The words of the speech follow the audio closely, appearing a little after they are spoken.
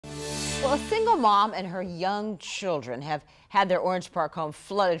Well, a single mom and her young children have had their Orange Park home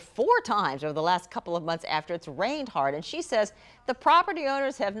flooded 4 times over the last couple of months after it's rained hard. And she says the property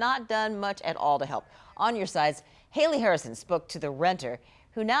owners have not done much at all to help. On your sides, Haley Harrison spoke to the renter,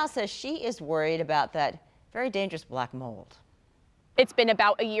 who now says she is worried about that very dangerous black mold. It's been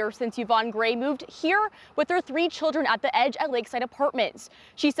about a year since Yvonne Gray moved here with her 3 children at the edge at Lakeside Apartments.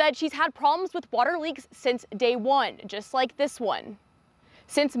 She said she's had problems with water leaks since day one, just like this one.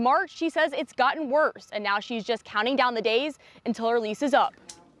 Since March, she says it's gotten worse, and now she's just counting down the days until her lease is up.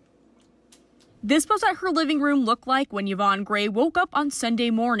 This was what her living room looked like when Yvonne Gray woke up on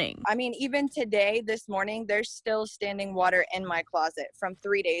Sunday morning. I mean, even today, this morning, there's still standing water in my closet from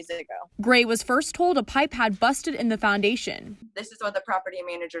 3 days ago. Gray was first told a pipe had busted in the foundation. This is what the property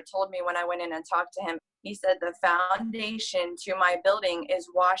manager told me when I went in and talked to him. He said the foundation to my building is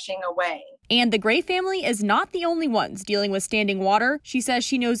washing away. And the Gray family is not the only ones dealing with standing water. She says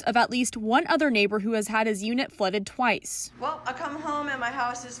she knows of at least one other neighbor who has had his unit flooded twice. Well, I come home and my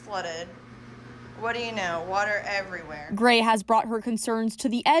house is flooded. What do you know? Water everywhere. Gray has brought her concerns to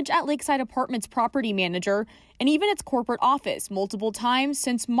the edge at Lakeside Apartments property manager and even its corporate office multiple times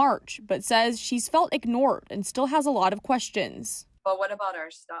since March, but says she's felt ignored and still has a lot of questions. But what about our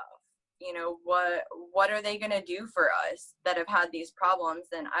stuff? You know, what are they going to do for us that have had these problems?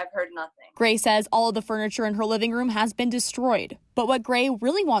 And I've heard nothing. Gray says all of the furniture in her living room has been destroyed. But what Gray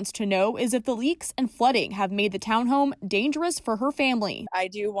really wants to know is if the leaks and flooding have made the townhome dangerous for her family. I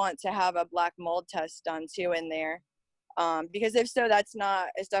do want to have a black mold test done too in there. Because if so,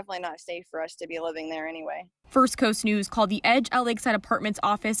 it's definitely not safe for us to be living there anyway. First Coast News called the Edge at Lakeside Apartments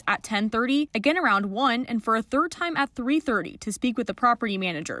office at 10:30, again around 1, and for a third time at 3:30 to speak with the property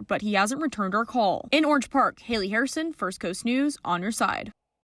manager, but he hasn't returned our call. In Orange Park, Haley Harrison, First Coast News, on your side.